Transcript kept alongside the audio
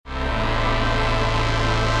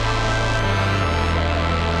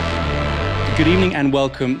Good evening and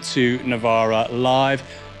welcome to Novara Live.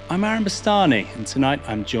 I'm Aaron Bastani, and tonight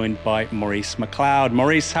I'm joined by Maurice Mcleod.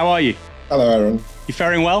 Maurice, how are you? Hello, Aaron. You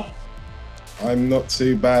faring well? I'm not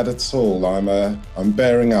too bad at all. I'm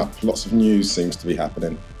bearing up. Lots of news seems to be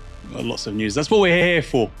happening. Well, lots of news. That's what we're here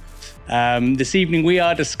for. This evening we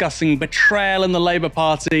are discussing betrayal in the Labour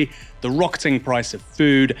Party, the rocketing price of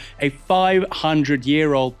food, a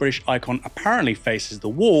 500-year-old British icon apparently faces the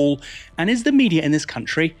wall, and is the media in this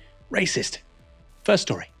country racist? First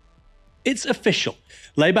story. It's official.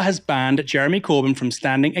 Labour has banned Jeremy Corbyn from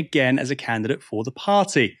standing again as a candidate for the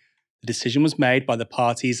party. The decision was made by the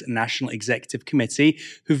party's National Executive Committee,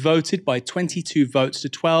 who voted by 22 votes to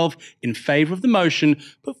 12 in favour of the motion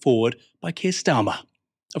put forward by Keir Starmer.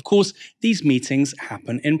 Of course, these meetings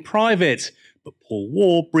happen in private, but Paul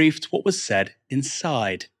Waugh briefed what was said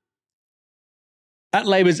inside. At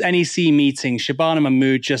Labour's NEC meeting, Shabana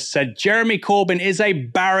Mahmood just said Jeremy Corbyn is a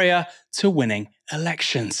barrier to winning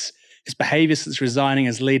elections. His behaviour since resigning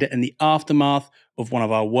as leader in the aftermath of one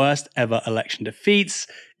of our worst ever election defeats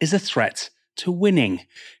is a threat to winning.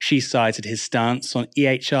 She cited his stance on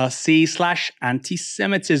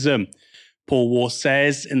EHRC/anti-Semitism. Paul Waugh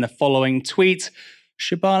says in the following tweet,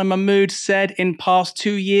 Shabana Mahmood said in past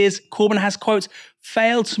 2 years, Corbyn has, quote,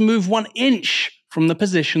 failed to move 1 inch from the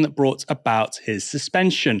position that brought about his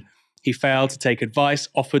suspension. He failed to take advice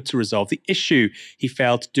offered to resolve the issue. He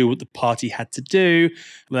failed to do what the party had to do.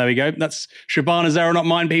 Well, there we go. That's Shabana's error, not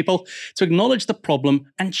mine, people. To acknowledge the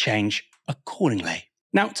problem and change accordingly.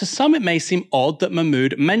 Now, to some, it may seem odd that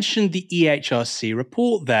Mahmood mentioned the EHRC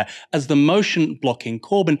report there, as the motion blocking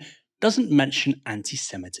Corbyn doesn't mention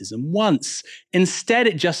anti-Semitism once. Instead,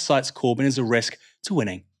 it just cites Corbyn as a risk to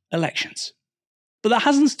winning elections. But that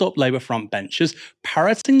hasn't stopped Labour frontbenchers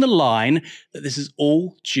parroting the line that this is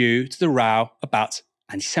all due to the row about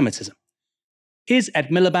anti-Semitism. Here's Ed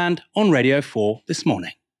Miliband on Radio 4 this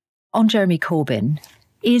morning. On Jeremy Corbyn,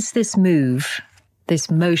 is this move,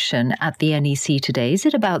 this motion at the NEC today, is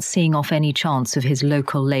it about seeing off any chance of his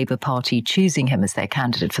local Labour Party choosing him as their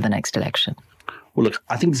candidate for the next election? Well, look,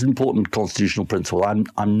 I think it's an important constitutional principle. I'm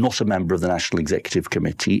not a member of the National Executive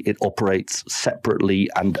Committee. It operates separately,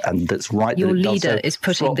 and that's right. Your that it leader does so is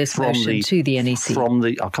putting this motion to the NEC.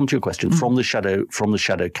 I'll come to your question. From the shadow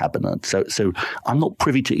cabinet. So I'm not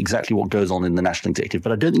privy to exactly what goes on in the National Executive,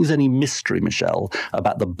 but I don't think there's any mystery, Michelle,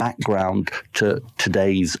 about the background to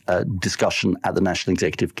today's discussion at the National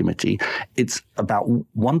Executive Committee. It's about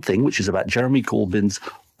one thing, which is about Jeremy Corbyn's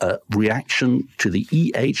reaction to the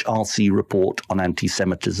EHRC report on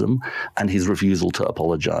anti-Semitism and his refusal to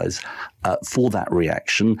apologise for that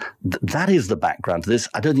reaction. That is the background to this.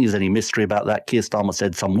 I don't think there's any mystery about that. Keir Starmer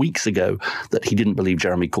said some weeks ago that he didn't believe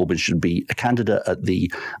Jeremy Corbyn should be a candidate at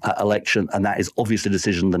the election, and that is obviously a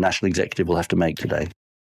decision the National Executive will have to make today.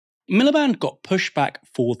 Miliband got pushback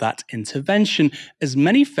for that intervention, as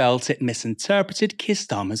many felt it misinterpreted Keir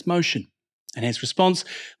Starmer's motion. And his response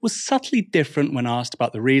was subtly different when asked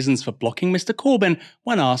about the reasons for blocking Mr. Corbyn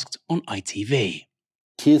when asked on ITV.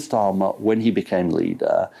 Keir Starmer, when he became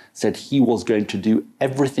leader, said he was going to do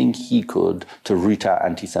everything he could to root out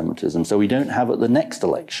anti-Semitism. So we don't have at the next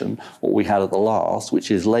election what we had at the last,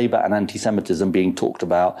 which is Labour and anti-Semitism being talked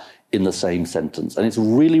about in the same sentence. And it's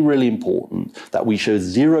really, really important that we show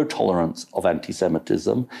zero tolerance of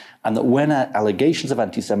anti-Semitism, and that when allegations of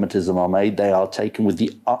anti-Semitism are made, they are taken with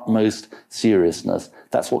the utmost seriousness.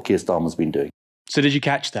 That's what Keir Starmer's been doing. So did you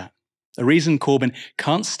catch that? The reason Corbyn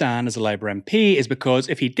can't stand as a Labour MP is because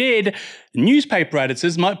if he did, newspaper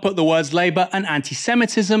editors might put the words Labour and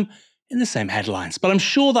anti-Semitism in the same headlines. But I'm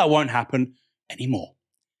sure that won't happen anymore.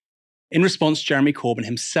 In response, Jeremy Corbyn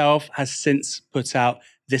himself has since put out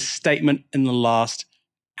this statement in the last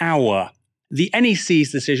hour. The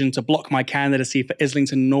NEC's decision to block my candidacy for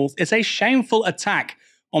Islington North is a shameful attack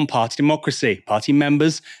on party democracy, party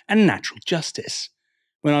members, and natural justice.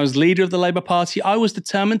 When I was leader of the Labour Party, I was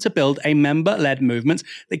determined to build a member-led movement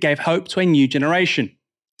that gave hope to a new generation.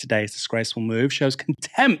 Today's disgraceful move shows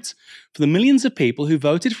contempt for the millions of people who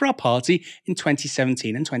voted for our party in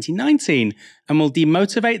 2017 and 2019, and will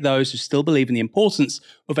demotivate those who still believe in the importance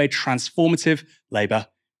of a transformative Labour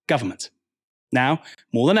government. Now,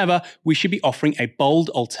 more than ever, we should be offering a bold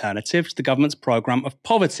alternative to the government's programme of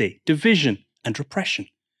poverty, division, and repression.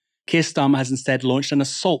 Keir Starmer has instead launched an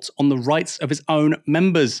assault on the rights of his own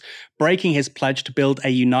members, breaking his pledge to build a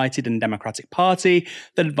united and democratic party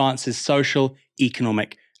that advances social,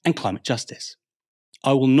 economic, and climate justice.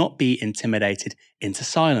 I will not be intimidated into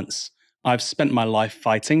silence. I've spent my life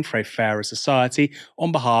fighting for a fairer society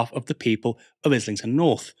on behalf of the people of Islington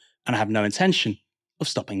North, and I have no intention of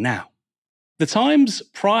stopping now. The Times,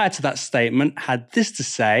 prior to that statement, had this to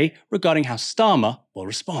say regarding how Starmer will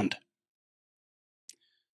respond.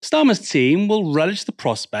 Starmer's team will relish the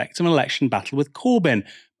prospect of an election battle with Corbyn,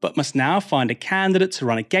 but must now find a candidate to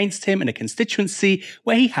run against him in a constituency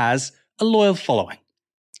where he has a loyal following.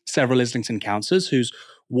 Several Islington councillors whose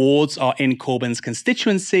wards are in Corbyn's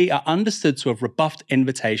constituency are understood to have rebuffed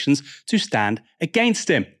invitations to stand against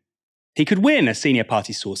him. He could win, a senior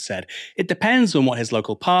party source said. It depends on what his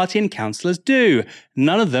local party and councillors do.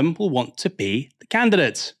 None of them will want to be the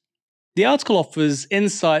candidate. The article offers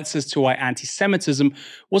insights as to why anti-Semitism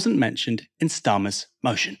wasn't mentioned in Starmer's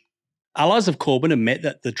motion. Allies of Corbyn admit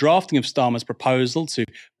that the drafting of Starmer's proposal to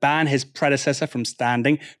ban his predecessor from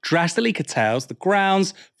standing drastically curtails the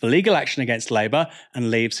grounds for legal action against Labour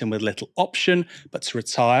and leaves him with little option but to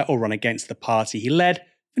retire or run against the party he led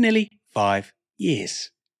for nearly 5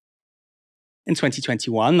 years. In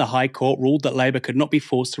 2021, the High Court ruled that Labour could not be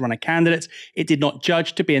forced to run a candidate it did not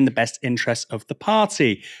judge to be in the best interests of the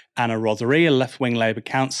party. Anna Rothery, a left-wing Labour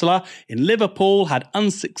councillor in Liverpool, had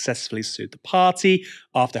unsuccessfully sued the party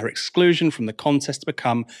after her exclusion from the contest to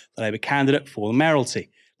become the Labour candidate for the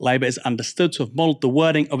mayoralty. Labour is understood to have modelled the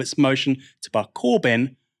wording of its motion to bar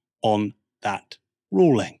Corbyn on that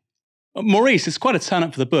ruling. Maurice, it's quite a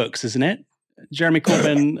turn-up for the books, isn't it? Jeremy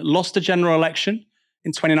Corbyn lost a general election.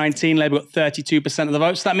 In 2019, Labour got 32% of the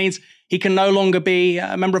votes. That means he can no longer be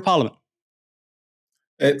a Member of Parliament.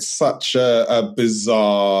 It's such a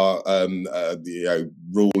bizarre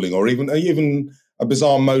ruling, or even a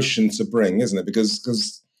bizarre motion to bring, isn't it?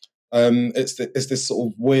 Because it's this sort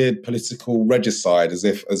of weird political regicide, as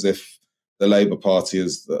if the Labour Party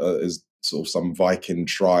is sort of some Viking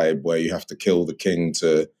tribe where you have to kill the king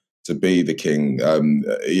to be the king.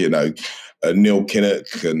 Neil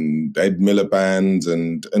Kinnock and Ed Miliband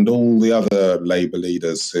and all the other Labour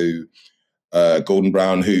leaders who, Gordon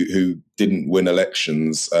Brown, who didn't win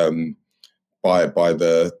elections by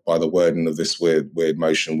the wording of this weird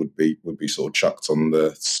motion would be sort of chucked on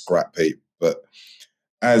the scrap heap. But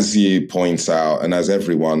as you point out, and as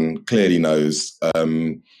everyone clearly knows,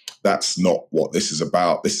 that's not what this is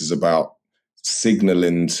about. This is about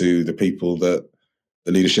signalling to the people that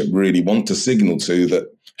the leadership really want to signal to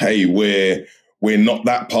that, hey, we're not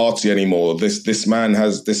that party anymore. This man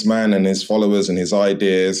and his followers and his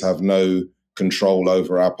ideas have no control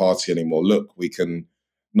over our party anymore. Look, we can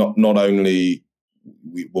not only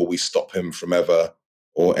will we stop him from ever,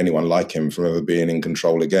 or anyone like him from ever being in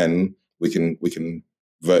control again, we can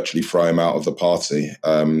virtually throw him out of the party.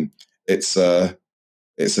 It's a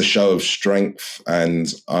show of strength,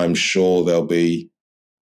 and I'm sure there'll be.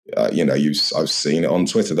 I've seen it on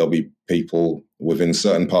Twitter. There'll be people within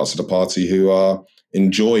certain parts of the party who are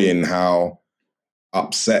enjoying how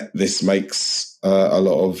upset this makes a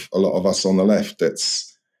lot of us on the left.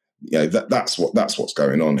 It's that's what's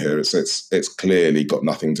going on here. It's clearly got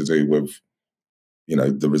nothing to do with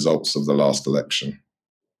the results of the last election.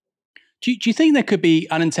 Do you think there could be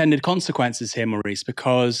unintended consequences here, Maurice?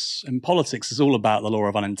 Because in politics, it's all about the law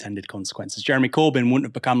of unintended consequences. Jeremy Corbyn wouldn't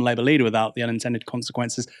have become Labour leader without the unintended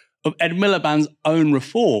consequences of Ed Miliband's own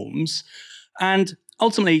reforms. And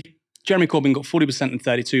ultimately, Jeremy Corbyn got 40% and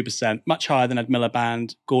 32%, much higher than Ed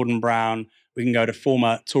Miliband, Gordon Brown. We can go to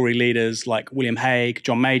former Tory leaders like William Hague,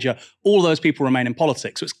 John Major. All those people remain in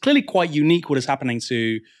politics. So it's clearly quite unique what is happening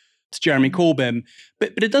to Jeremy Corbyn.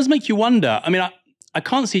 But it does make you wonder. I mean, I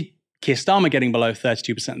can't see Keir Starmer getting below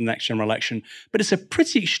 32% in the next general election, but it's a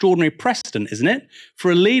pretty extraordinary precedent, isn't it? For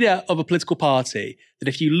a leader of a political party, that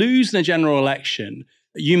if you lose in a general election,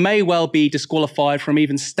 you may well be disqualified from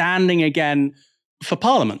even standing again for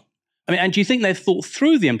Parliament. I mean, and do you think they've thought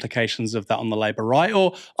through the implications of that on the Labour right?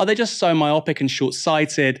 Or are they just so myopic and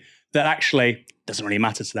short-sighted that actually it doesn't really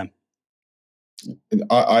matter to them?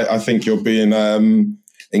 I think you're being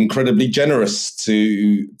incredibly generous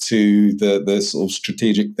to the sort of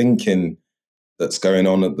strategic thinking that's going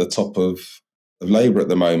on at the top of Labour at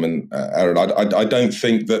the moment, Aaron. I don't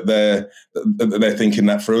think that they're thinking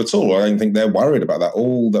that through at all. I don't think they're worried about that.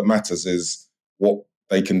 All that matters is what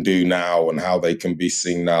they can do now and how they can be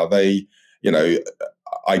seen now.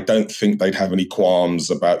 I don't think they'd have any qualms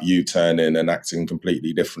about U-turning and acting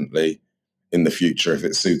completely differently in the future if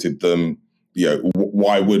it suited them.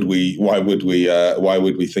 Why would we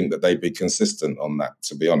think that they'd be consistent on that,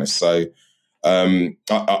 to be honest? So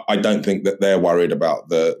I don't think that they're worried about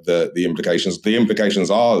the implications. The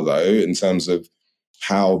implications are, though, in terms of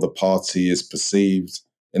how the party is perceived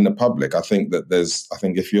in the public. I think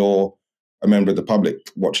if you're a member of the public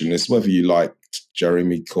watching this, whether you liked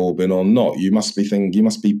Jeremy Corbyn or not, you must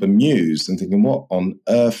be bemused and thinking, what on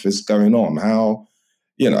earth is going on? How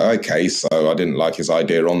okay, so I didn't like his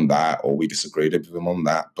idea on that, or we disagreed with him on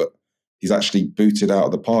that, but he's actually booted out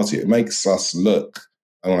of the party. It makes us look,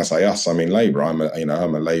 and when I say us, I mean Labour. I'm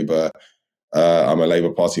a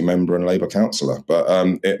Labour Party member and Labour councillor, but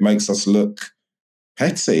it makes us look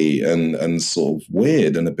petty and sort of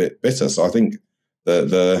weird and a bit bitter. So I think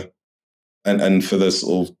and for the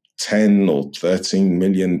sort of 10 or 13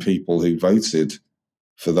 million people who voted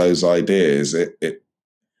for those ideas,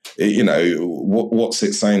 what's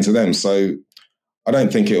it saying to them? So I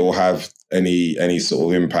don't think it will have any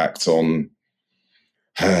sort of impact on.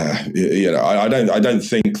 I don't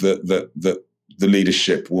think that the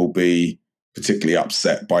leadership will be particularly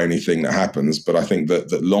upset by anything that happens, but I think that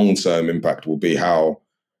the long-term impact will be how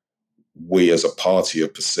we as a party are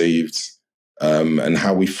perceived, and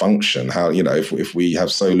how we function. How, if we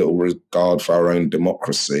have so little regard for our own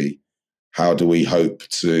democracy, how do we hope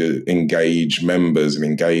to engage members and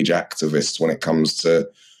engage activists when it comes to,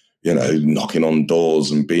 knocking on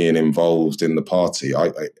doors and being involved in the party?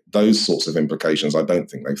 Those sorts of implications I don't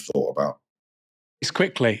think they've thought about.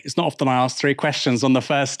 It's not often I ask 3 questions on the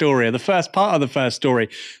first story, or the first part of the first story,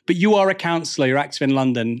 but you are a councillor, you're active in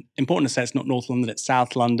London. Important to say it's not North London, it's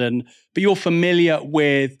South London, but you're familiar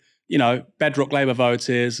with, bedrock Labour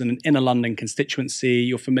voters and an inner London constituency.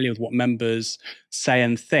 You're familiar with what members say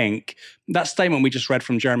and think. That statement we just read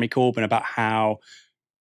from Jeremy Corbyn about how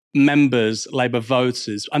members, Labour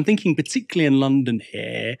voters, I'm thinking particularly in London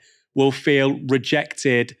here, will feel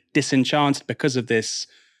rejected, disenchanted because of this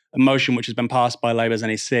motion which has been passed by Labour's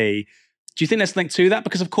NEC. Do you think there's something to that?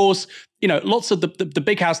 Because, of course, lots of the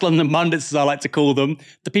big house London pundits, as I like to call them,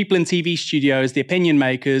 the people in TV studios, the opinion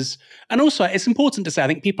makers, and also it's important to say, I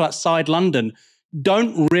think people outside London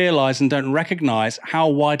don't realise and don't recognise how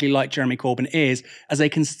widely liked Jeremy Corbyn is as a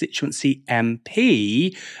constituency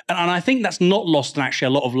MP. And I think that's not lost on actually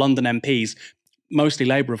a lot of London MPs, mostly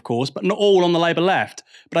Labour, of course, but not all on the Labour left.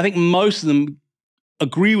 But I think most of them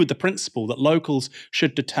agree with the principle that locals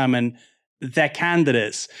should determine their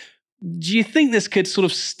candidates. Do you think this could sort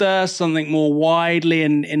of stir something more widely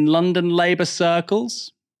in London Labour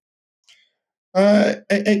circles?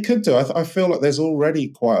 It could do. I feel like there's already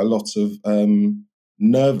quite a lot of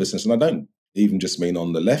nervousness, and I don't even just mean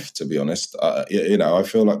on the left, to be honest. I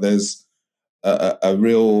feel like there's a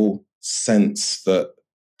real sense that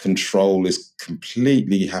control is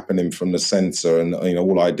completely happening from the centre, and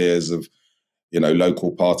all ideas of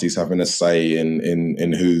local parties having a say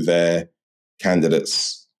in who their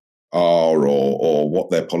candidates are, or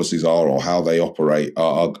what their policies are, or how they operate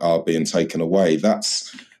are being taken away.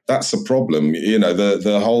 That's a problem.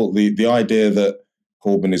 The idea that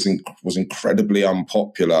Corbyn was incredibly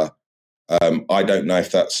unpopular. I don't know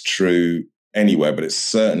if that's true anywhere, but it's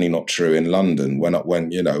certainly not true in London.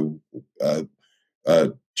 When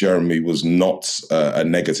Jeremy was not a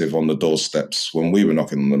negative on the doorsteps when we were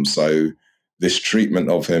knocking on them. So this treatment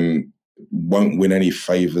of him won't win any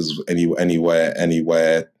favours anywhere,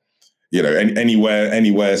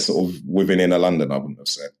 sort of within inner London, I wouldn't have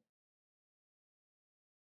said.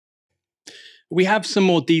 We have some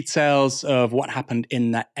more details of what happened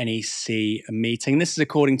in that NEC meeting. This is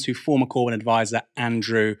according to former Corbyn advisor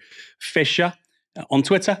Andrew Fisher on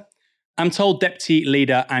Twitter. I'm told Deputy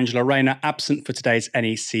Leader Angela Rayner absent for today's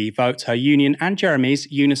NEC vote. Her union and Jeremy's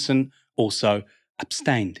unison also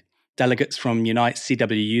abstained. Delegates from Unite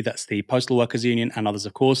CWU, that's the Postal Workers Union, and others,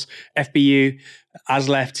 of course, FBU,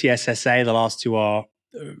 ASLEF, TSSA, the last two are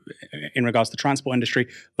in regards to the transport industry,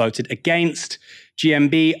 voted against.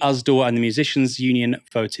 GMB, USDOR, and the Musicians Union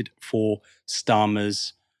voted for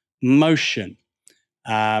Starmer's motion.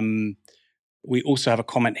 We also have a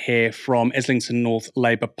comment here from Islington North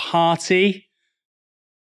Labour Party.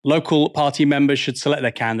 Local party members should select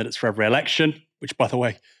their candidates for every election, which, by the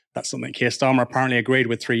way, that's something Keir Starmer apparently agreed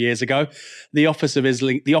with 3 years ago. The officers of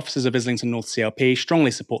Islington North CLP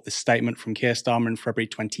strongly support this statement from Keir Starmer in February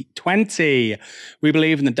 2020. We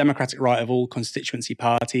believe in the democratic right of all constituency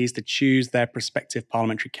parties to choose their prospective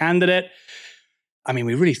parliamentary candidate. I mean,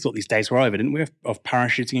 we really thought these days were over, didn't we, of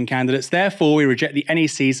parachuting in candidates. Therefore, we reject the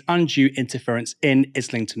NEC's undue interference in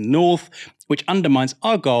Islington North, which undermines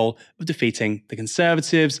our goal of defeating the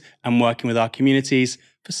Conservatives and working with our communities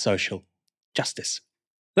for social justice.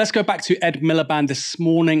 Let's go back to Ed Miliband this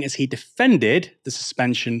morning as he defended the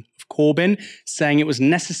suspension of Corbyn, saying it was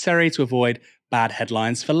necessary to avoid bad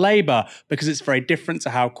headlines for Labour because it's very different to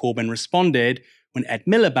how Corbyn responded when Ed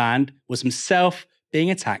Miliband was himself being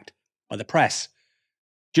attacked by the press.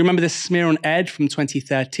 Do you remember this smear on Ed from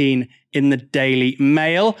 2013 in the Daily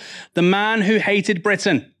Mail? The man who hated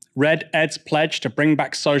Britain read Ed's pledge to bring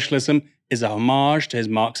back socialism is a homage to his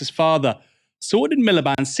Marxist father. So what did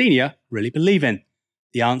Miliband Sr. really believe in?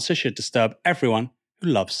 The answer should disturb everyone who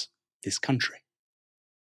loves this country.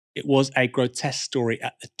 It was a grotesque story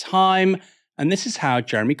at the time, and this is how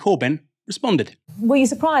Jeremy Corbyn responded. Were you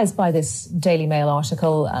surprised by this Daily Mail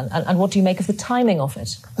article, and what do you make of the timing of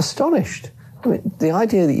it? Astonished. I mean, the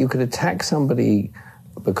idea that you could attack somebody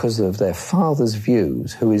because of their father's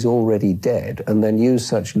views, who is already dead, and then use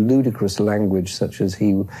such ludicrous language such as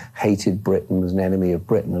he hated Britain, was an enemy of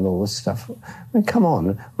Britain and all this stuff. I mean, come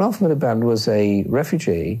on. Ralph Miliband was a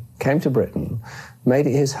refugee, came to Britain, made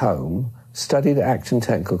it his home, studied at Acton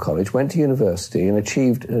Technical College, went to university and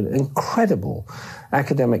achieved an incredible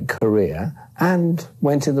academic career, and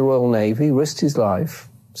went in the Royal Navy, risked his life,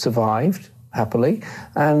 survived happily,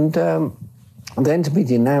 and then to be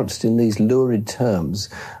denounced in these lurid terms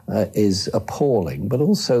is appalling, but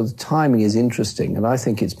also the timing is interesting, and I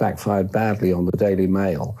think it's backfired badly on the Daily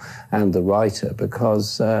Mail and the writer,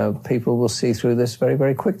 because people will see through this very,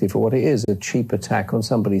 very quickly for what it is, a cheap attack on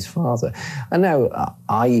somebody's father. And now,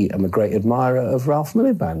 I am a great admirer of Ralph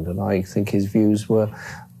Miliband, and I think his views were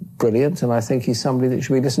brilliant, and I think he's somebody that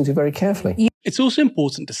should be listened to very carefully. It's also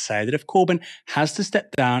important to say that if Corbyn has to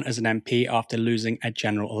step down as an MP after losing a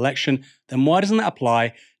general election, then why doesn't that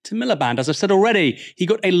apply to Miliband? As I've said already, he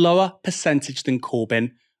got a lower percentage than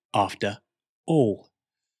Corbyn after all.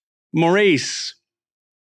 Maurice,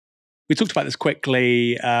 we talked about this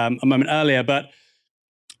quickly a moment earlier, but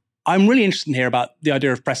I'm really interested in here about the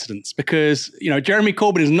idea of precedence, because, Jeremy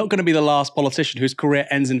Corbyn is not going to be the last politician whose career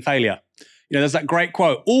ends in failure. There's that great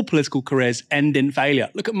quote, all political careers end in failure.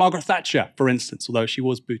 Look at Margaret Thatcher, for instance, although she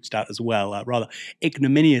was booted out as well, rather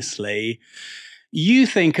ignominiously. You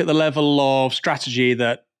think at the level of strategy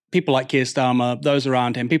that people like Keir Starmer, those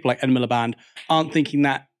around him, people like Ed Miliband, aren't thinking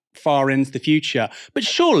that far into the future. But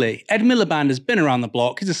surely Ed Miliband has been around the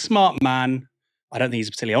block. He's a smart man. I don't think he's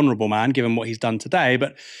a particularly honourable man, given what he's done today,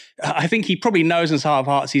 but I think he probably knows in his heart of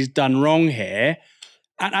hearts he's done wrong here.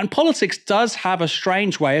 And politics does have a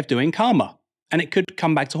strange way of doing karma. And it could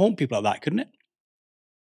come back to haunt people like that, couldn't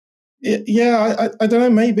it? Yeah, I don't know.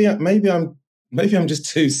 Maybe I'm just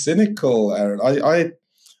too cynical, Aaron.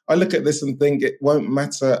 I look at this and think it won't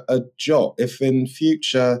matter a jot if in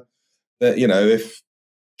future that if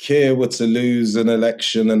Keir were to lose an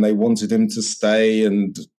election and they wanted him to stay,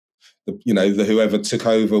 and the whoever took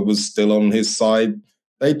over was still on his side,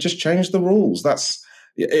 they'd just change the rules. That's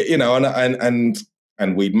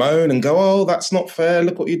and we'd moan and go, oh, that's not fair.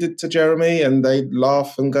 Look what you did to Jeremy. And they'd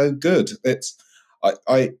laugh and go, good.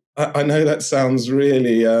 I know that sounds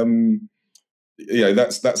really,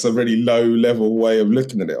 that's a really low level way of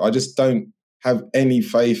looking at it. I just don't have any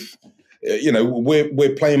faith.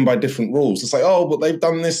 We're playing by different rules. It's like, oh, but they've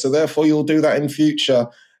done this, so therefore you'll do that in future.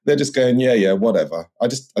 They're just going, yeah, whatever. I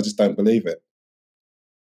just don't believe it.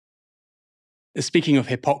 Speaking of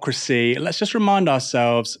hypocrisy, let's just remind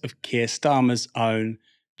ourselves of Keir Starmer's own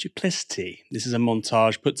duplicity. This is a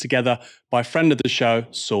montage put together by a friend of the show,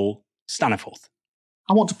 Saul Staniforth.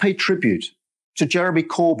 I want to pay tribute to Jeremy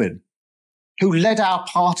Corbyn, who led our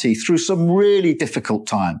party through some really difficult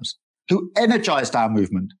times, who energised our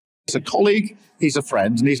movement. He's a colleague, he's a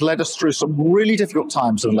friend, and he's led us through some really difficult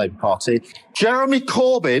times in the Labour Party. Jeremy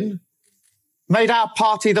Corbyn made our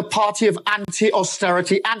party the party of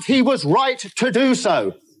anti-austerity, and he was right to do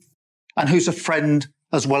so, and who's a friend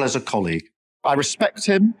as well as a colleague. I respect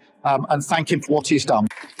him and thank him for what he's done.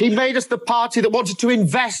 He made us the party that wanted to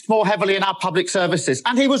invest more heavily in our public services,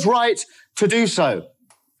 and he was right to do so.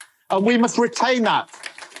 And we must retain that.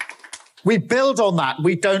 We build on that.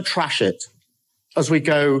 We don't trash it as we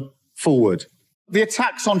go forward. The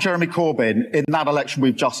attacks on Jeremy Corbyn in that election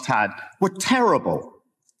we've just had were terrible.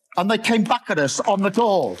 And they came back at us on the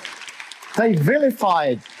door. They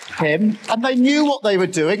vilified him, and they knew what they were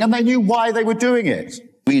doing, and they knew why they were doing it.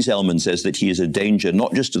 Louise Ellman says that he is a danger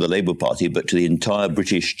not just to the Labour Party, but to the entire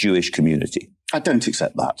British Jewish community. I don't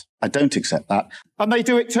accept that. I don't accept that. And they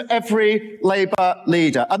do it to every Labour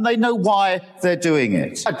leader, and they know why they're doing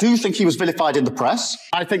it. I do think he was vilified in the press.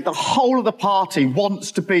 I think the whole of the party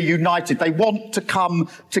wants to be united. They want to come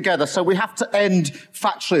together. So we have to end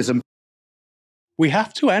factionalism. We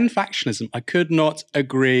have to end factionalism. I could not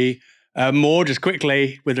agree more. Just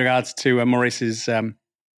quickly, with regards to Maurice's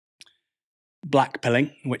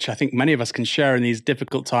blackpilling, which I think many of us can share in these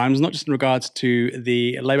difficult times, not just in regards to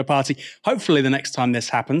the Labour Party. Hopefully the next time this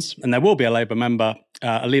happens, and there will be a Labour member,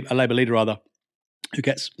 a Labour leader rather, who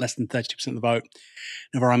gets less than 32% of the vote,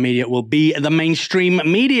 Novara Media will be the mainstream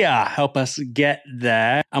media. Help us get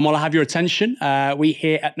there. And while I have your attention, we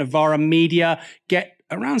here at Novara Media get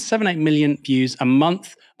around 7-8 million views a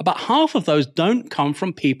month. About half of those don't come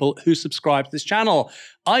from people who subscribe to this channel.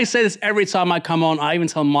 I say this every time I come on. I even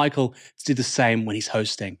tell Michael to do the same when he's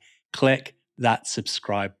hosting. Click that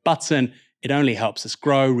subscribe button. It only helps us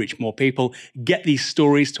grow, reach more people, get these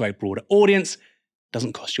stories to a broader audience.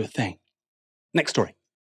 Doesn't cost you a thing. Next story.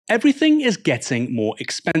 Everything is getting more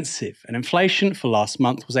expensive, and inflation for last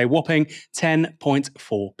month was a whopping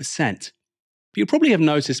 10.4%. But you probably have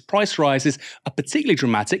noticed price rises are particularly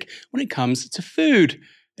dramatic when it comes to food.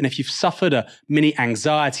 And if you've suffered a mini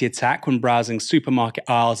anxiety attack when browsing supermarket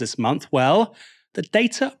aisles this month, well, the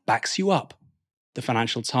data backs you up. The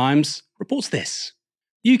Financial Times reports this.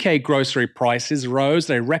 UK grocery prices rose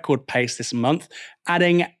at a record pace this month,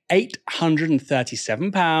 adding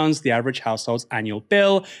 £837 the average household's annual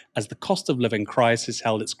bill as the cost of living crisis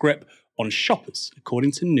held its grip on shoppers,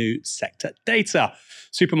 according to new sector data.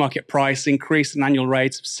 Supermarket price increased at an annual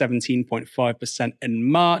rate of 17.5%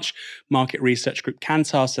 in March. Market research group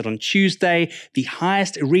Kantar said on Tuesday, the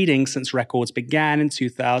highest reading since records began in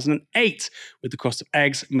 2008, with the cost of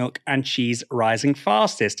eggs, milk and cheese rising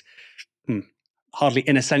fastest. Hardly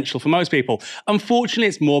inessential for most people. Unfortunately,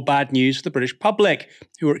 it's more bad news for the British public,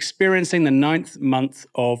 who are experiencing the 9th month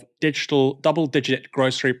of digital double-digit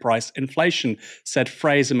grocery price inflation, said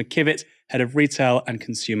Fraser Mcleod, head of retail and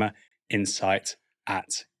consumer insight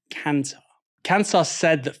at Kantar. Kantar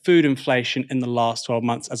said that food inflation in the last 12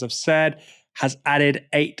 months, as I've said, has added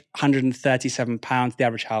 £837 to the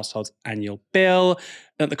average household's annual bill.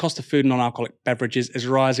 That the cost of food and non-alcoholic beverages is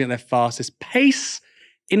rising at their fastest pace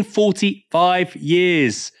in 45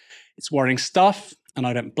 years. It's worrying stuff, and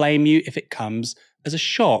I don't blame you if it comes as a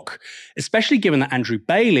shock, especially given that Andrew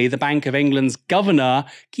Bailey, the Bank of England's governor,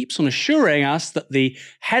 keeps on assuring us that the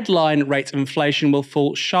headline rate of inflation will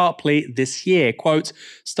fall sharply this year, quote,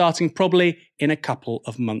 starting probably in a couple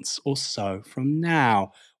of months or so from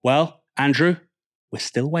now. Well, Andrew, we're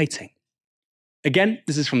still waiting. Again,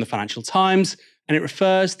 this is from the Financial Times, and it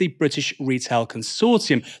refers to the British Retail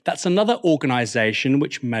Consortium. That's another organisation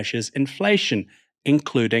which measures inflation,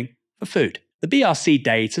 including for food. The BRC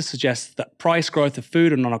data suggests that price growth of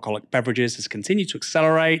food and non-alcoholic beverages has continued to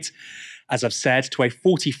accelerate, as I've said, to a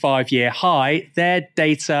 45-year high. Their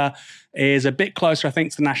data is a bit closer, I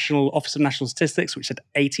think, to the National Office of National Statistics, which said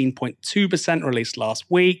 18.2% released last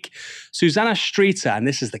week. Susanna Streeter, and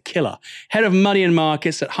this is the killer, head of money and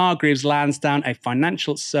markets at Hargreaves Lansdown, a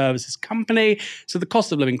financial services company, so the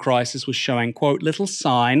cost of living crisis was showing, quote, little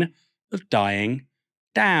sign of dying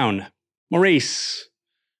down. Maurice,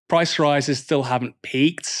 price rises still haven't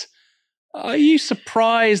peaked. Are you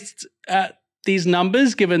surprised at these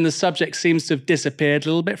numbers, given the subject seems to have disappeared a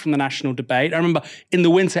little bit from the national debate? I remember in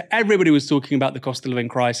the winter, everybody was talking about the cost of living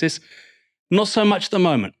crisis. Not so much at the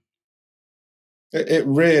moment. It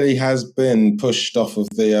really has been pushed off of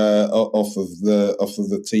the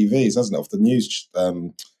TVs, hasn't it? Off the news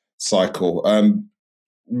cycle.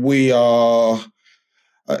 We are,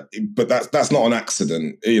 but that's not an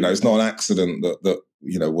accident. You know, it's not an accident that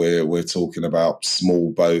you know we're talking about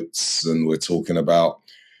small boats and we're talking about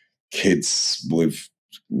kids with,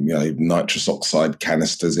 you know, nitrous oxide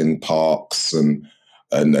canisters in parks and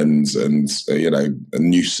you know,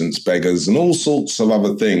 nuisance beggars and all sorts of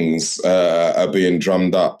other things are being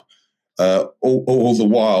drummed up. All the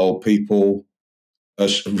while, people are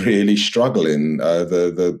really struggling.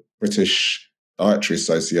 The British Dietary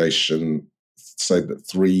Association said that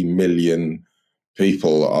 3 million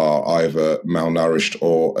people are either malnourished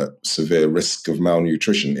or at severe risk of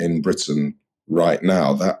malnutrition in Britain right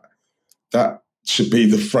now. That should be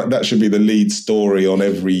the lead story on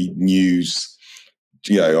every news,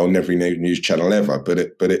 you know, on every news channel ever. But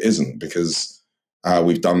it isn't, because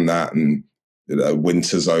we've done that, and you know,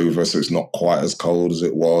 winter's over, so it's not quite as cold as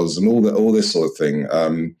it was, and all this sort of thing.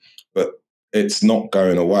 But it's not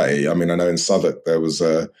going away. I mean, I know in Southwark there was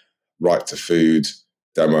a right to food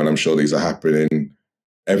demo, and I'm sure these are happening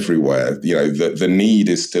everywhere. You know, the need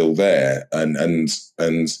is still there, and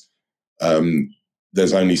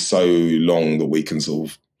there's only so long that we can sort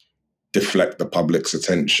of deflect the public's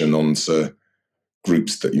attention onto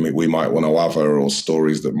groups that we might want to other, or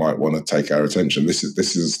stories that might want to take our attention. This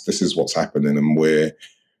is what's happening, and we're,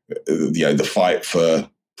 you know, the fight for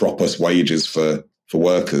proper wages for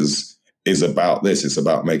workers is about this. It's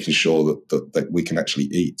about making sure that we can actually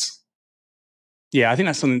eat. Yeah, I think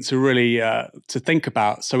that's something to really to think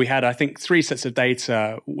about. So we had, I think, 3 sets of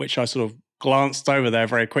data, which I sort of glanced over there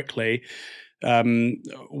very quickly.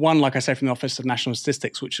 One, like I say, from the Office of National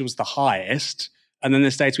Statistics, which was the highest. And then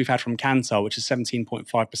this data we've had from Kantar, which is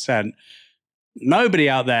 17.5%. Nobody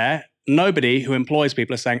out there, nobody who employs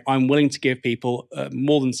people, is saying, I'm willing to give people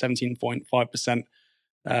more than 17.5%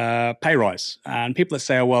 pay rise. And people that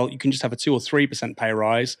say, oh, well, you can just have a 2 or 3% pay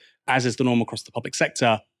rise, as is the norm across the public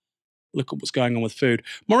sector. Look at what's going on with food.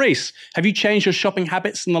 Maurice, have you changed your shopping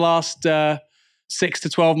habits in the last 6 to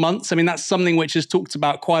 12 months? I mean, that's something which is talked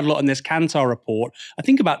about quite a lot in this Kantar report. I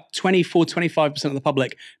think about 25% of the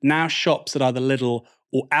public now shops at either Lidl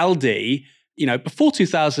or Aldi. You know, before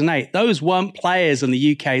 2008, those weren't players in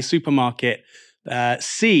the UK supermarket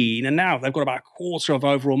scene, and now they've got about a quarter of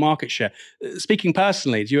overall market share. Speaking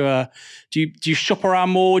personally, do you shop around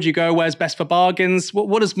more? Do you go where's best for bargains?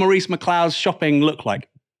 What does Maurice Mcleod's shopping look like?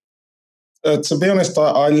 To be honest,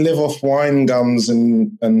 I live off wine gums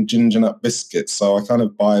and ginger nut biscuits, so I kind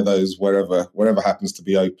of buy those wherever happens to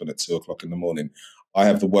be open at 2:00 in the morning. I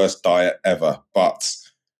have the worst diet ever, but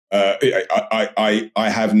I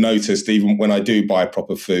have noticed, even when I do buy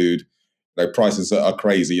proper food, you know, prices are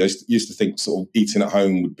crazy. I used to think sort of eating at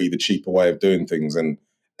home would be the cheaper way of doing things, and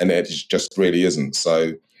it just really isn't.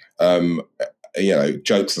 So, you know,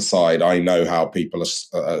 jokes aside, I know how people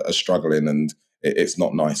are struggling, and it's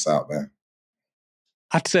not nice out there.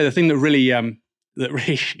 I have to say, the thing that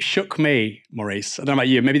really shook me, Maurice, I don't know about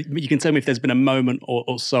you, maybe you can tell me if there's been a moment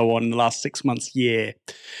or so on in the last 6 months, year.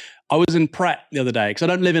 I was in Pret the other day because I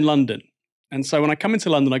don't live in London. And so when I come into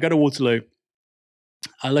London, I go to Waterloo,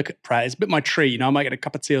 I look at Pret, it's a bit my treat, you know, I might get a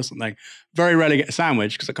cup of tea or something. Very rarely get a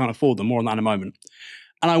sandwich because I can't afford them, more on that in a moment.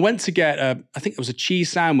 And I went to get, I think it was a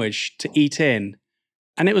cheese sandwich to eat in,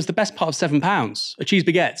 and it was the best part of £7, a cheese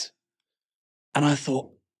baguette. And I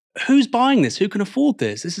thought, who's buying this? Who can afford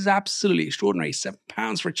this? This is absolutely extraordinary.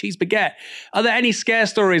 £7 for a cheese baguette. Are there any scare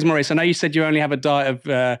stories, Maurice? I know you said you only have a diet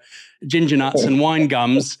of ginger nuts and wine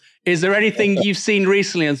gums. Is there anything you've seen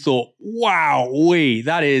recently and thought, wow,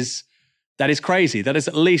 that is crazy. That is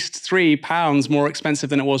at least £3 more expensive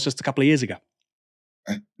than it was just a couple of years ago.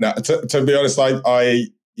 Now, to be honest,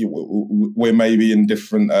 we're maybe in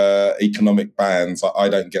different economic bands. I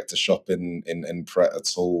don't get to shop in Pret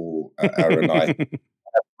at all, Aaron. I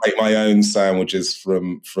make my own sandwiches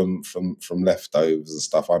from leftovers and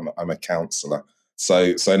stuff. I'm a counsellor,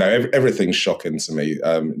 so no, everything's shocking to me.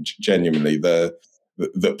 Genuinely,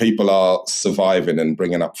 that people are surviving and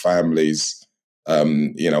bringing up families,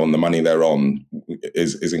 you know, on the money they're on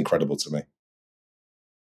is incredible to me.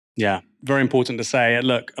 Yeah, very important to say.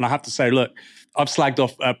 Look, and I have to say, look, I've slagged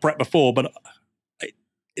off Pret before, but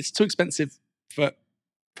it's too expensive for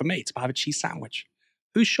me to have a cheese sandwich.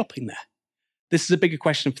 Who's shopping there? This is a bigger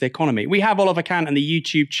question for the economy. We have Oliver Kant in the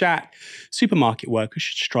YouTube chat. Supermarket workers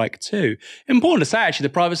should strike too. Important to say, actually,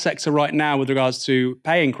 the private sector right now, with regards to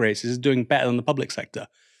pay increases, is doing better than the public sector.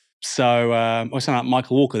 So, I sound like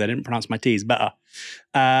Michael Walker there, didn't pronounce my T's better.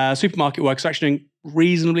 Supermarket workers are actually doing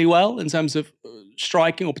reasonably well in terms of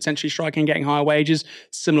striking or potentially striking and getting higher wages.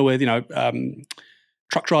 Similar with, you know,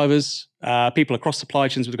 truck drivers, people across supply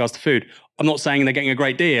chains with regards to food. I'm not saying they're getting a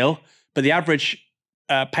great deal, but the average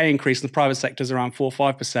pay increase in the private sector is around 4 or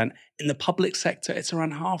 5%. In the public sector, it's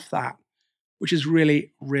around half that, which is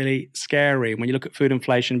really, really scary. When you look at food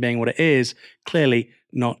inflation being what it is, clearly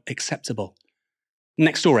not acceptable.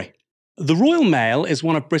 Next story. The Royal Mail is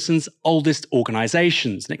one of Britain's oldest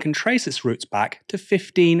organisations, and it can trace its roots back to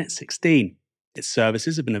 1516. Its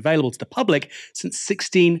services have been available to the public since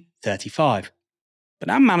 1635. But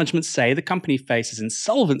now management say the company faces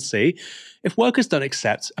insolvency if workers don't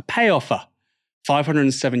accept a pay offer.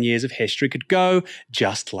 507 years of history could go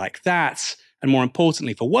just like that. And more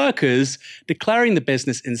importantly for workers, declaring the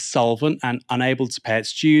business insolvent and unable to pay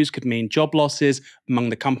its dues could mean job losses among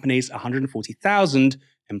the company's 140,000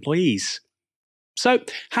 employees. So,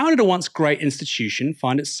 how did a once great institution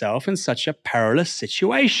find itself in such a perilous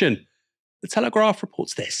situation? The Telegraph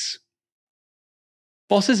reports this.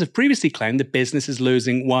 Bosses have previously claimed the business is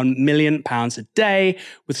losing £1 million a day,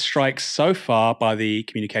 with strikes so far by the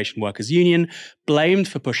Communication Workers Union blamed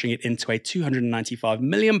for pushing it into a £295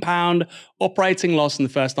 million operating loss in the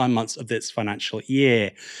first 9 months of this financial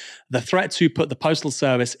year. The threat to put the Postal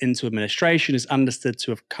Service into administration is understood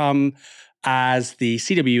to have come as the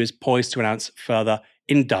CWU is poised to announce further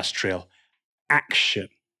industrial action.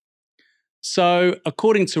 So,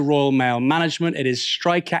 according to Royal Mail management, it is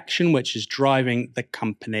strike action which is driving the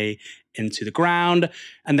company into the ground,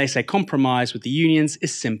 and they say compromise with the unions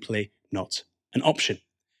is simply not an option.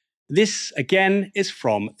 This, again, is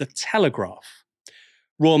from The Telegraph.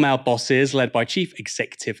 Royal Mail bosses, led by Chief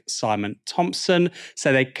Executive Simon Thompson,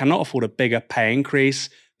 say they cannot afford a bigger pay increase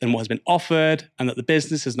than what has been offered, and that the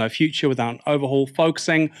business has no future without an overhaul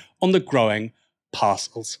focusing on the growing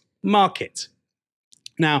parcels market.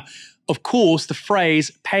 Now, of course, the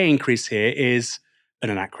phrase pay increase here is an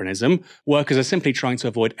anachronism. Workers are simply trying to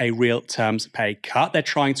avoid a real terms pay cut. They're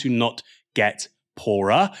trying to not get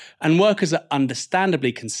poorer, and workers are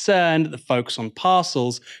understandably concerned that the focus on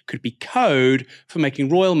parcels could be code for making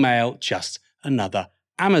Royal Mail just another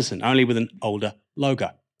Amazon, only with an older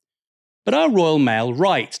logo. But are Royal Mail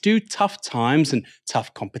right? Do tough times and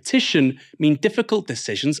tough competition mean difficult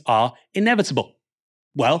decisions are inevitable?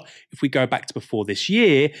 Well, if we go back to before this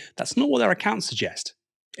year, that's not what their accounts suggest.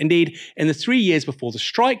 Indeed, in the 3 years before the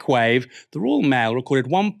strike wave, the Royal Mail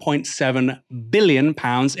recorded £1.7 billion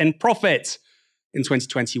in profit. In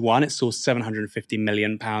 2021, it saw £750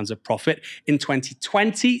 million of profit. In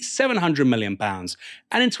 2020, £700 million.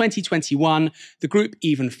 And in 2021, the group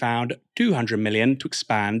even found £200 million to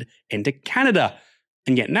expand into Canada.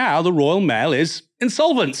 And yet now the Royal Mail is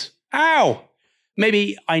insolvent. How?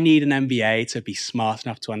 Maybe I need an MBA to be smart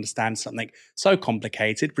enough to understand something so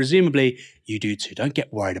complicated. Presumably, you do too. Don't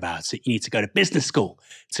get worried about it. You need to go to business school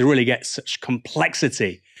to really get such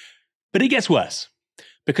complexity. But it gets worse.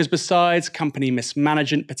 Because besides company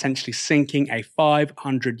mismanagement potentially sinking a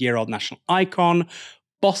 500-year-old national icon,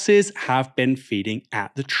 bosses have been feeding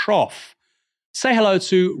at the trough. Say hello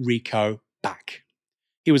to Rico Back.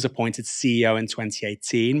 He was appointed CEO in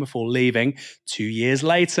 2018 before leaving 2 years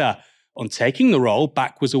later. On taking the role,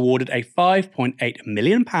 Back was awarded a £5.8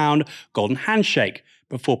 million golden handshake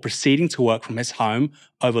before proceeding to work from his home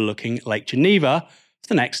overlooking Lake Geneva for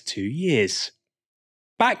the next 2 years.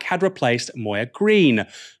 Back had replaced Moya Green,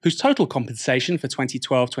 whose total compensation for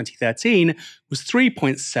 2012-2013 was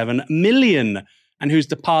 £3.7 million, and whose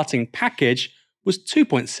departing package was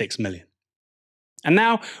 £2.6 million. And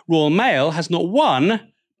now Royal Mail has not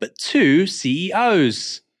one, but two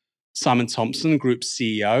CEOs. Simon Thompson, Group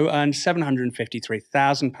CEO, earned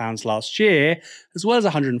 £753,000 last year, as well as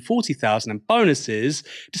 £140,000 in bonuses,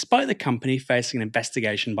 despite the company facing an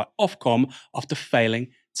investigation by Ofcom after failing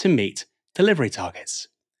to meet delivery targets.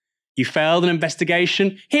 You failed an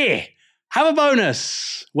investigation? Here, have a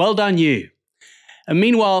bonus. Well done, you. And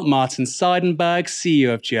meanwhile, Martin Seidenberg,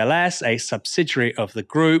 CEO of GLS, a subsidiary of the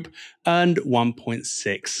group, earned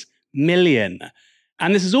 £1.6 million.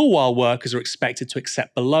 And this is all while workers are expected to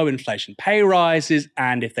accept below inflation pay rises,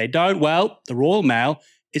 and if they don't, well, the Royal Mail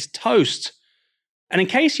is toast. And in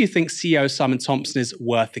case you think CEO Simon Thompson is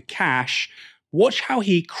worth the cash, watch how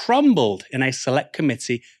he crumbled in a select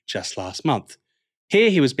committee just last month. Here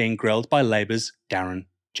he was being grilled by Labour's Darren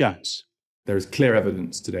Jones. There is clear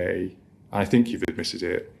evidence today, and I think you've admitted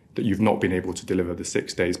it, that you've not been able to deliver the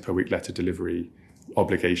 6 days per week letter delivery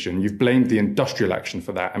obligation. You've blamed the industrial action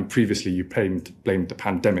for that, and previously you blamed the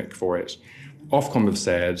pandemic for it. Ofcom have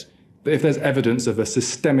said that if there's evidence of a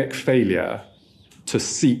systemic failure to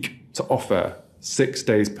seek to offer 6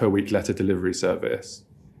 days per week letter delivery service,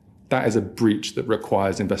 that is a breach that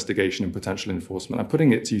requires investigation and potential enforcement. I'm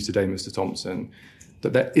putting it to you today, Mr. Thompson,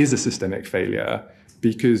 that there is a systemic failure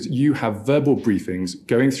because you have verbal briefings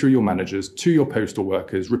going through your managers to your postal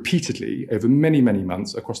workers repeatedly over many, many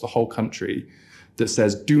months across the whole country that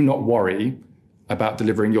says, do not worry about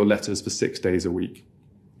delivering your letters for 6 days a week.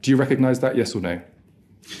 Do you recognise that, yes or no?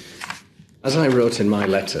 As I wrote in my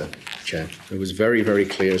letter, Chair, it was very, very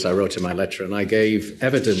clear as I wrote in my letter, and I gave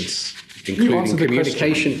evidence,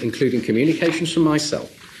 including communications from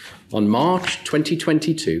myself. On March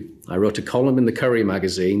 2022, I wrote a column in the Courier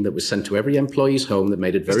magazine that was sent to every employee's home that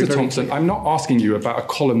made it very, Mr. Thompson, I'm not asking you about a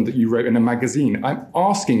column that you wrote in a magazine. I'm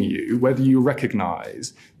asking you whether you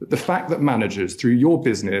recognise that the fact that managers through your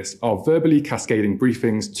business are verbally cascading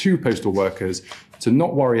briefings to postal workers to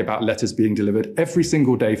not worry about letters being delivered every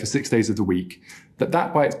single day for 6 days of the week, that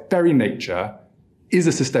by its very nature is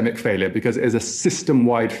a systemic failure because it is a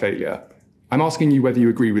system-wide failure. I'm asking you whether you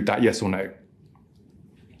agree with that, yes or no.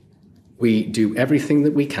 We do everything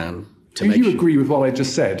that we can to make sure. Do you agree with what I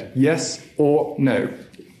just said, yes or no?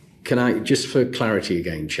 Can I, just for clarity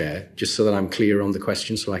again, Chair, just so that I'm clear on the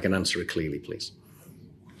question so I can answer it clearly, please.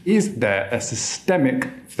 Is there a systemic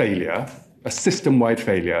failure, a system-wide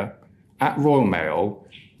failure at Royal Mail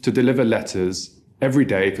to deliver letters every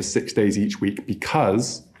day for 6 days each week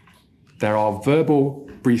because there are verbal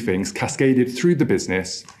briefings cascaded through the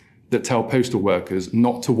business that tell postal workers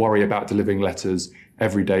not to worry about delivering letters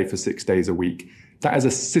every day for 6 days a week? That is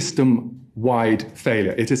a system-wide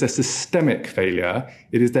failure. It is a systemic failure.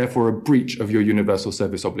 It is therefore a breach of your universal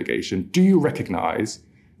service obligation. Do you recognise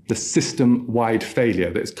the system-wide failure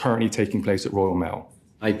that is currently taking place at Royal Mail?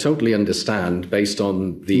 I totally understand based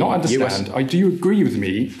on the Not understand. Do you agree with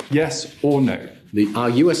me, yes or no? Our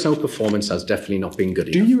USL performance has definitely not been good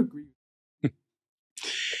enough. Do you agree?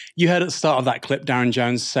 You heard at the start of that clip Darren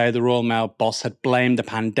Jones say the Royal Mail boss had blamed the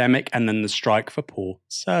pandemic and then the strike for poor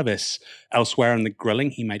service. Elsewhere in the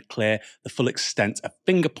grilling, he made clear the full extent of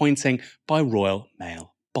finger-pointing by Royal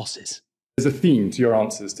Mail bosses. There's a theme to your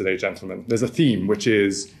answers today, gentlemen. There's a theme, which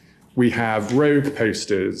is we have rogue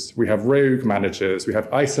posters, we have rogue managers, we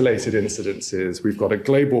have isolated incidences, we've got a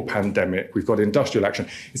global pandemic, we've got industrial action.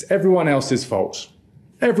 It's everyone else's fault.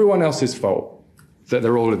 Everyone else's fault that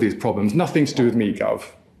there are all of these problems. Nothing to do with me, Gov.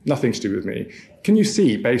 Nothing to do with me. Can you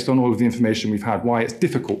see, based on all of the information we've had, why it's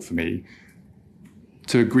difficult for me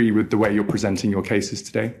to agree with the way you're presenting your cases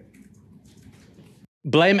today?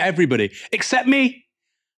 Blame everybody, except me.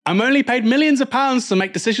 I'm only paid millions of pounds to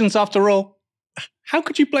make decisions after all. How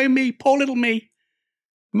could you blame me, poor little me?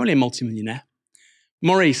 I'm only a multimillionaire.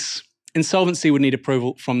 Maurice, insolvency would need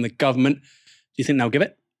approval from the government. Do you think they'll give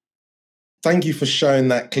it? Thank you for showing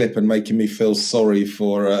that clip and making me feel sorry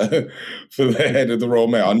for the head of the Royal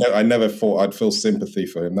Mail. I never thought I'd feel sympathy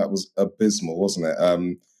for him. That was abysmal, wasn't it?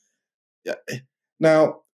 Yeah.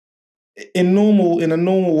 Now, in a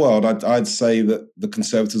normal world, I'd say that the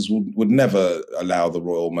Conservatives would never allow the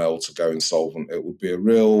Royal Mail to go insolvent. It would be a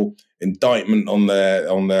real indictment on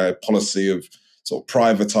their policy of sort of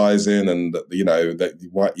privatising, and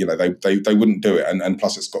they wouldn't do it. And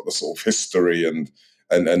plus, it's got the sort of history and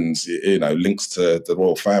links to the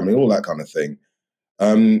royal family, all that kind of thing.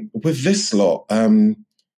 With this lot, I'm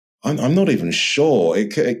not even sure.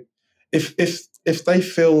 If they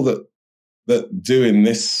feel that doing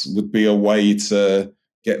this would be a way to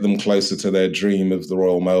get them closer to their dream of the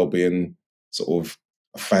Royal Mail being sort of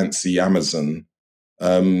a fancy Amazon,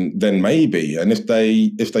 then maybe. And if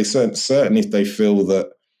they feel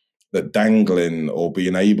that dangling or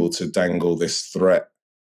being able to dangle this threat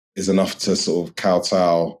is enough to sort of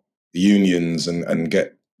kowtow the unions and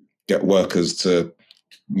get workers to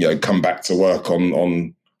come back to work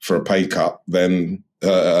on for a pay cut, then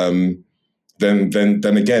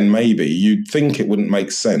again maybe. You'd think it wouldn't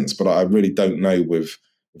make sense, but I really don't know with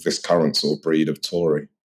this current sort of breed of Tory.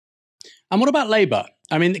 And what about Labour?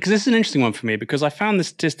 I mean, because this is an interesting one for me, because I found the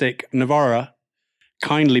statistic, Novara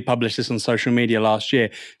kindly published this on social media last year.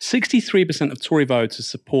 63% of Tory voters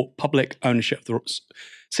support public ownership of the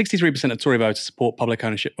 63% of Tory voters support public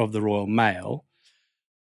ownership of the Royal Mail.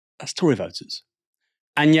 That's Tory voters.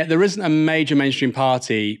 And yet there isn't a major mainstream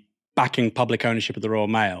party backing public ownership of the Royal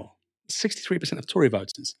Mail. 63% of Tory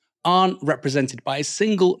voters aren't represented by a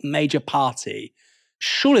single major party.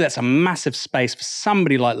 Surely that's a massive space for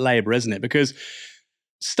somebody like Labour, isn't it? Because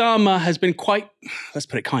Starmer has been quite, let's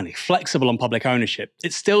put it kindly, flexible on public ownership.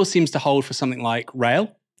 It still seems to hold for something like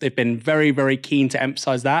rail. They've been very, very keen to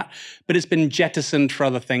emphasise that, but it's been jettisoned for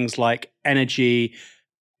other things like energy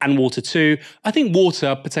and water too. I think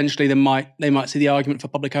water, potentially, they might see the argument for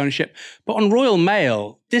public ownership. But on Royal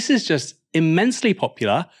Mail, this is just immensely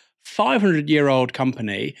popular, 500-year-old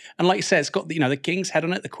company. And like you said, it's got the King's head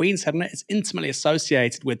on it, the Queen's head on it. It's intimately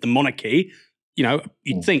associated with the monarchy.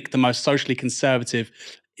 You'd think the most socially conservative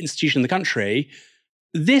institution in the country.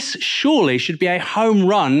 This surely should be a home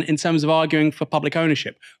run in terms of arguing for public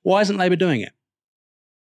ownership. Why isn't Labour doing it?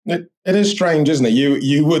 It is strange, isn't it?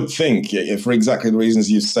 You would think, for exactly the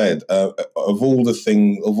reasons you've said, of all of the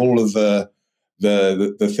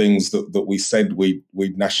things that we said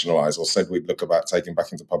we'd nationalise or said we'd look about taking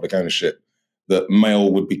back into public ownership, that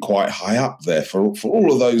mail would be quite high up there for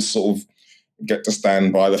all of those sort of get to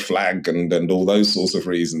stand by the flag and all those sorts of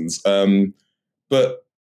reasons. But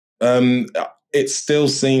it still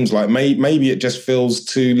seems like maybe it just feels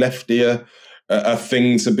too lefty a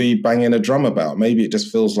thing to be banging a drum about. Maybe it just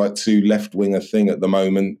feels like too left-wing a thing at the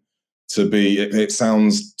moment to be. It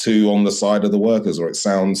sounds too on the side of the workers, or it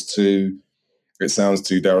sounds too,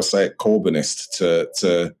 dare I say it, Corbynist for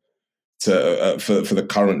the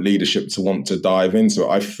current leadership to want to dive into it.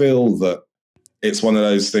 I feel that it's one of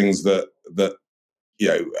those things that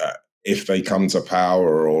if they come to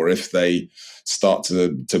power, or if they start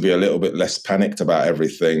to be a little bit less panicked about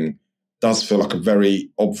everything, does feel like a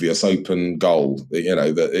very obvious open goal.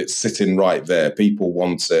 That it's sitting right there. People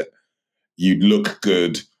want it. You look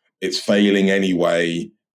good. It's failing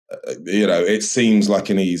anyway. It seems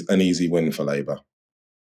like an easy win for Labour.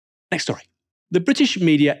 Next story. The British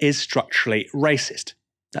media is structurally racist.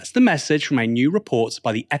 That's the message from a new report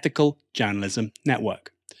by the Ethical Journalism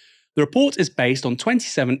Network. The report is based on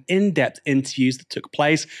 27 in-depth interviews that took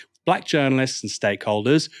place with black journalists and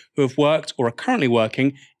stakeholders who have worked or are currently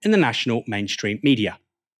working in the national mainstream media.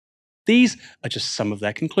 These are just some of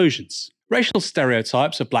their conclusions. Racial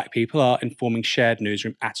stereotypes of black people are informing shared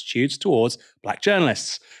newsroom attitudes towards black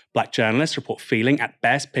journalists. Black journalists report feeling, at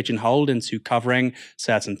best, pigeonholed into covering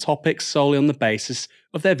certain topics solely on the basis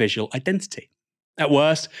of their visual identity. At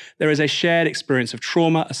worst, there is a shared experience of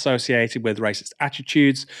trauma associated with racist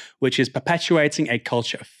attitudes, which is perpetuating a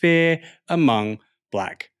culture of fear among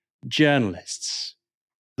black journalists.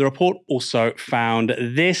 The report also found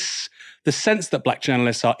this: the sense that black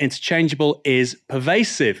journalists are interchangeable is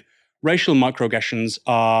pervasive. Racial microaggressions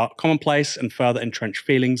are commonplace and further entrench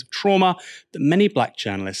feelings of trauma that many black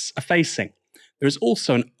journalists are facing. There is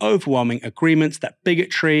also an overwhelming agreement that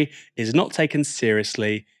bigotry is not taken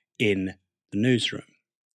seriously in the newsroom.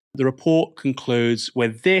 The report concludes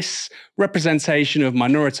with this: representation of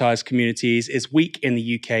minoritized communities is weak in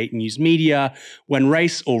the UK news media. When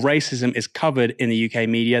race or racism is covered in the UK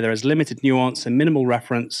media, there is limited nuance and minimal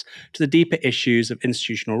reference to the deeper issues of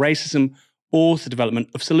institutional racism or the development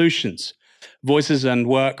of solutions. Voices and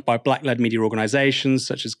work by black-led media organisations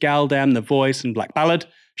such as Galdem, The Voice and Black Ballad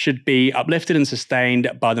should be uplifted and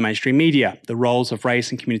sustained by the mainstream media. The roles of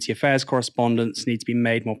race and community affairs correspondents need to be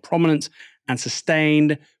made more prominent and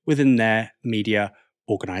sustained within their media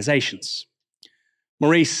organisations.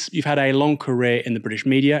 Maurice, you've had a long career in the British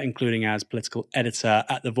media, including as political editor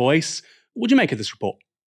at The Voice. What do you make of this report?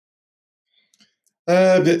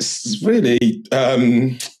 It's really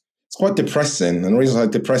it's quite depressing, and the reason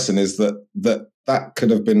it's depressing is that could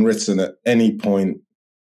have been written at any point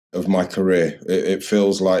of my career. It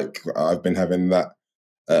feels like I've been having that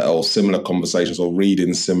or similar conversations or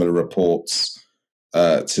reading similar reports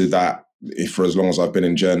to that for as long as I've been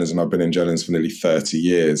in journalism. I've been in journalism for nearly 30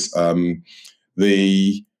 years. I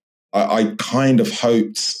kind of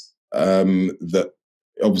hoped that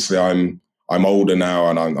obviously I'm older now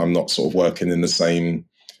and I'm not sort of working in the same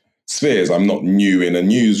spheres. I'm not new in a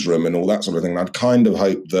newsroom and all that sort of thing. I'd kind of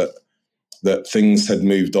hoped that things had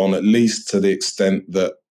moved on, at least to the extent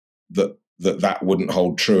that wouldn't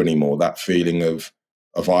hold true anymore. That feeling of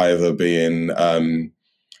either being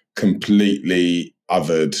completely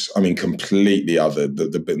othered. I mean, completely othered.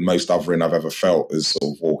 The most othering I've ever felt is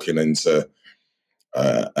sort of walking into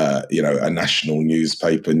a national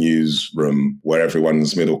newspaper newsroom where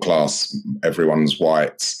everyone's middle class, everyone's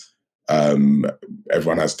white,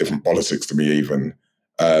 everyone has different politics to me even.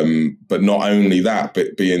 But not only that,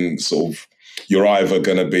 but being sort of, you're either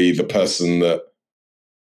going to be the person that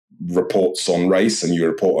reports on race and you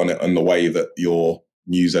report on it in the way that your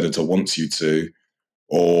news editor wants you to,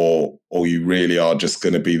 or you really are just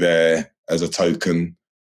going to be there as a token,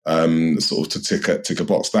 sort of to tick a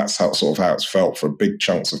box. That's how it's felt for big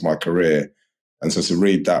chunks of my career. And so to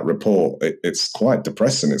read that report, it's quite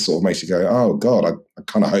depressing. It sort of makes you go, oh God, I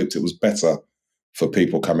kind of hoped it was better for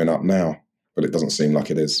people coming up now, but it doesn't seem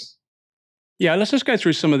like it is. Yeah, let's just go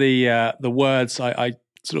through some of the words I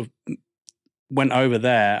sort of went over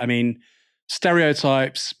there. I mean,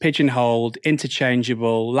 stereotypes, pigeonholed,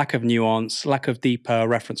 interchangeable, lack of nuance, lack of deeper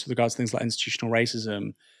reference with regards to things like institutional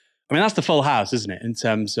racism. I mean, that's the full house, isn't it, in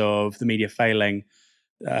terms of the media failing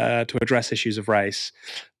to address issues of race.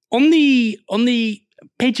 On the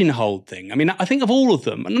pigeonholed thing, I mean, I think of all of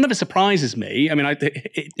them, and none of it surprises me. I mean,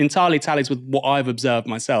 it entirely tallies with what I've observed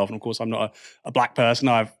myself. And of course, I'm not a black person.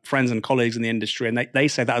 I have friends and colleagues in the industry, and they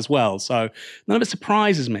say that as well. So none of it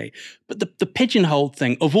surprises me. But the pigeonholed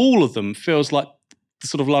thing of all of them feels like the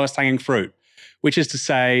sort of lowest hanging fruit, which is to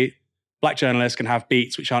say black journalists can have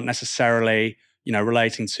beats which aren't necessarily,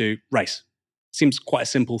 relating to race. Seems quite a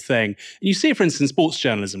simple thing. And you see it, for instance, sports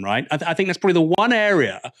journalism, right? I think that's probably the one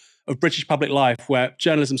area of British public life where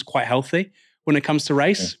journalism's quite healthy when it comes to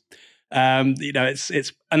race. Yeah.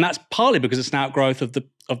 It's and that's partly because it's an outgrowth of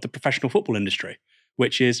the professional football industry,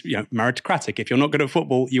 which is meritocratic. If you're not good at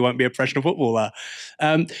football, you won't be a professional footballer.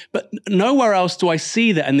 But nowhere else do I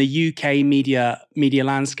see that in the UK media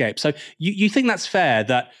landscape. So you think that's fair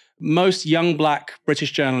that most young black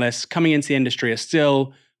British journalists coming into the industry are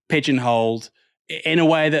still pigeonholed in a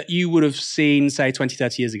way that you would have seen, say, 20,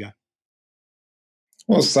 30 years ago?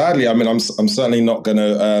 Well, sadly, I mean, I'm certainly not going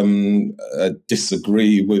to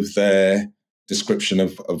disagree with their description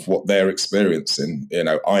of what they're experiencing.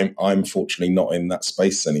 I'm fortunately not in that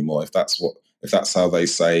space anymore. If that's how they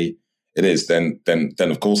say it is, then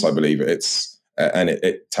of course I believe it.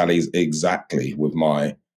 It tallies exactly with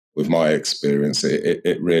my experience.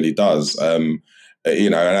 It really does. And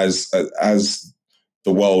as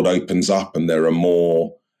the world opens up and there are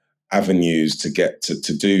more avenues to get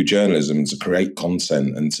to do journalism, to create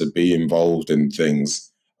content and to be involved in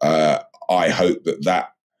things, I hope that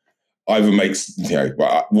either makes,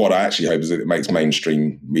 what I actually hope is that it makes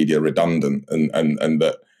mainstream media redundant and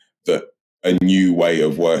that a new way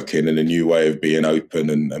of working and a new way of being open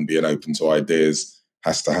and being open to ideas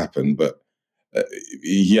has to happen. But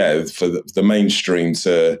for the mainstream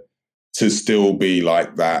to still be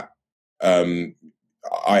like that,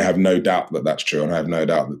 I have no doubt that that's true, and I have no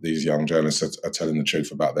doubt that these young journalists are telling the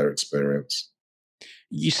truth about their experience.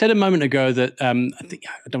 You said a moment ago that I think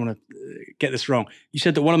I don't want to get this wrong. You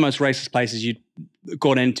said that one of the most racist places you'd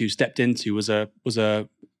stepped into was a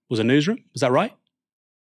newsroom. Was that right?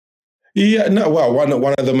 Yeah, no. Well,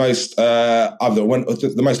 one of the most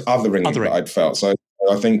the most othering that I'd felt. So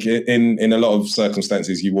I think in a lot of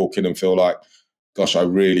circumstances, you walk in and feel like, gosh, I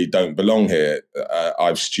really don't belong here.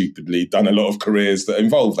 I've stupidly done a lot of careers that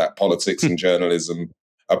involve that. Politics and journalism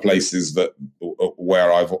are places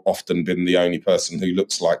where I've often been the only person who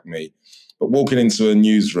looks like me. But walking into a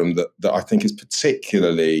newsroom that I think is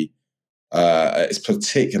particularly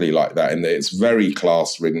like that, in that it's very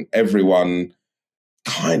class-ridden. Everyone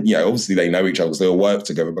obviously they know each other because they all work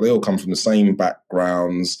together, but they all come from the same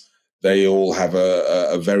backgrounds. They all have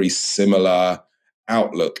a very similar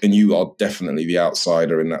outlook, and you are definitely the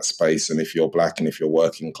outsider in that space. And if you're black, and if you're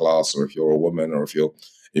working class, or if you're a woman, or if you're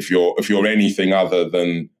anything other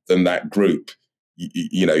than that group,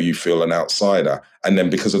 you feel an outsider. And then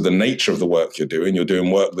because of the nature of the work you're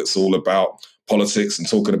doing work that's all about politics and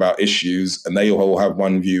talking about issues, and they all have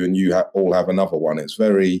one view and you all have another one. It's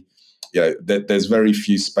very, there's very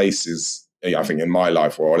few spaces, I think, in my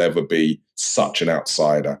life where I'll ever be such an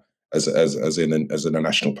outsider as in a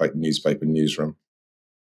national newspaper newsroom.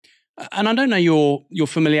 And I don't know your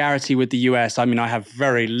familiarity with the US. I mean, I have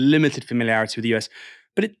very limited familiarity with the US,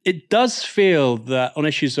 but it does feel that on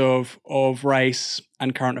issues of race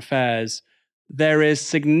and current affairs, there is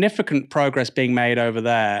significant progress being made over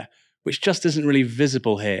there, which just isn't really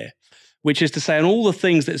visible here. Which is to say, on all the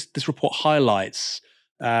things that this report highlights,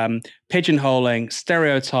 pigeonholing,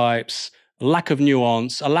 stereotypes, a lack of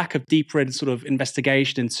nuance, a lack of deeper sort of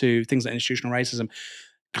investigation into things like institutional racism.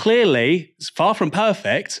 Clearly, it's far from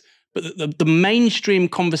perfect, but the mainstream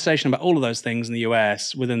conversation about all of those things in the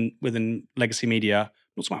US within legacy media,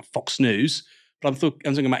 not talking about Fox News, but I'm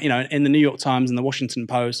talking about, in the New York Times and the Washington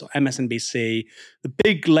Post or MSNBC, the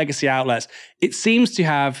big legacy outlets, it seems to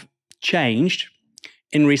have changed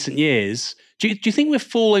in recent years. Do you think we're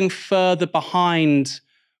falling further behind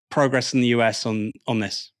progress in the US on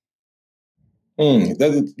this?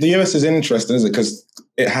 The US is interesting, isn't it? Because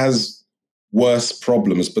it has worse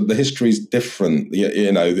problems, but the history is different.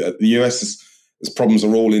 The US's problems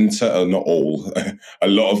are all internal, not all. A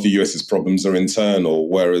lot of the US's problems are internal,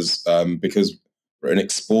 whereas because Britain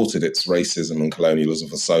exported its racism and colonialism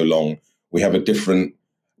for so long, we have a different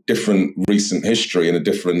recent history and a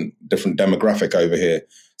different demographic over here.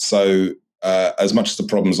 So as much as the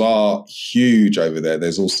problems are huge over there,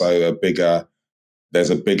 there's also a bigger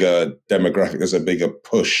demographic, there's a bigger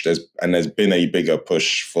push, there's been a bigger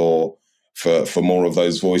push for more of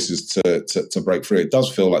those voices to break through. It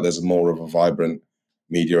does feel like there's more of a vibrant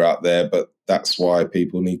media out there, but that's why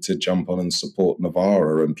people need to jump on and support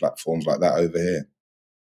Novara and platforms like that over here.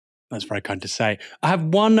 That's very kind to say. I have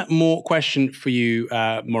one more question for you,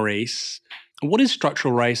 Maurice. What is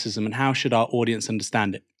structural racism and how should our audience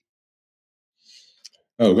understand it?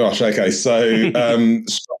 Oh gosh, okay. So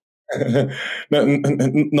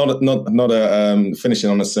finishing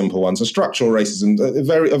on a simple one. So structural racism,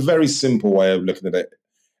 a very simple way of looking at it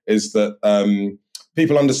is that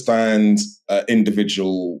people understand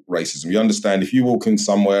individual racism. You understand if you walk in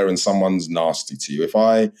somewhere and someone's nasty to you. If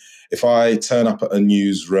I turn up at a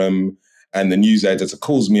newsroom and the news editor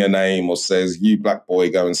calls me a name or says, "You black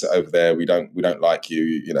boy, go and sit over there. We don't like you.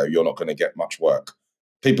 You're not going to get much work."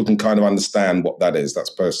 People can kind of understand what that is.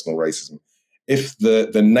 That's personal racism. If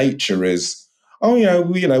the nature is,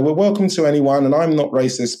 we're welcome to anyone, and I'm not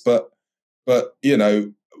racist, but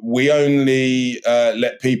we only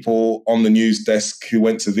let people on the news desk who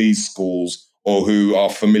went to these schools or who are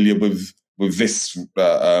familiar with this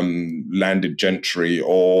landed gentry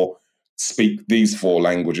or speak these 4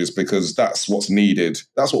 languages because that's what's needed.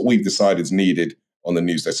 That's what we've decided is needed on the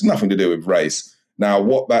news desk. It's nothing to do with race. Now,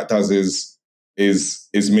 what that does is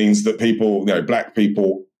means that people, black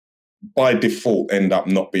people, by default end up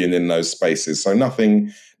not being in those spaces. So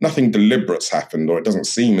nothing deliberate's happened, or it doesn't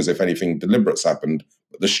seem as if anything deliberate's happened.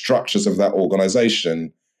 But the structures of that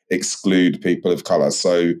organization exclude people of color.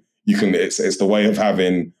 So it's the way of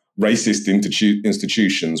having racist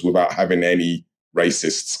institutions without having any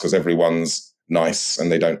racists, because everyone's nice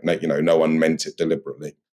and they don't, no one meant it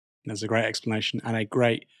deliberately. That's a great explanation and a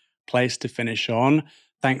great place to finish on.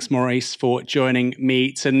 Thanks, Maurice, for joining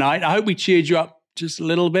me tonight. I hope we cheered you up just a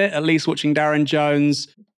little bit, at least watching Darren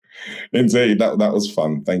Jones. Indeed, that was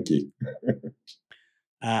fun. Thank you.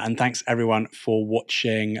 And thanks, everyone, for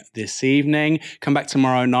watching this evening. Come back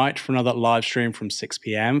tomorrow night for another live stream from 6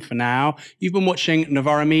 p.m. For now, you've been watching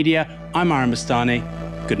Novara Media. I'm Bastani.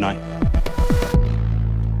 Good night.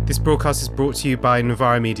 This broadcast is brought to you by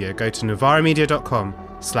Novara Media. Go to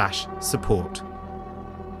novaramedia.com/support.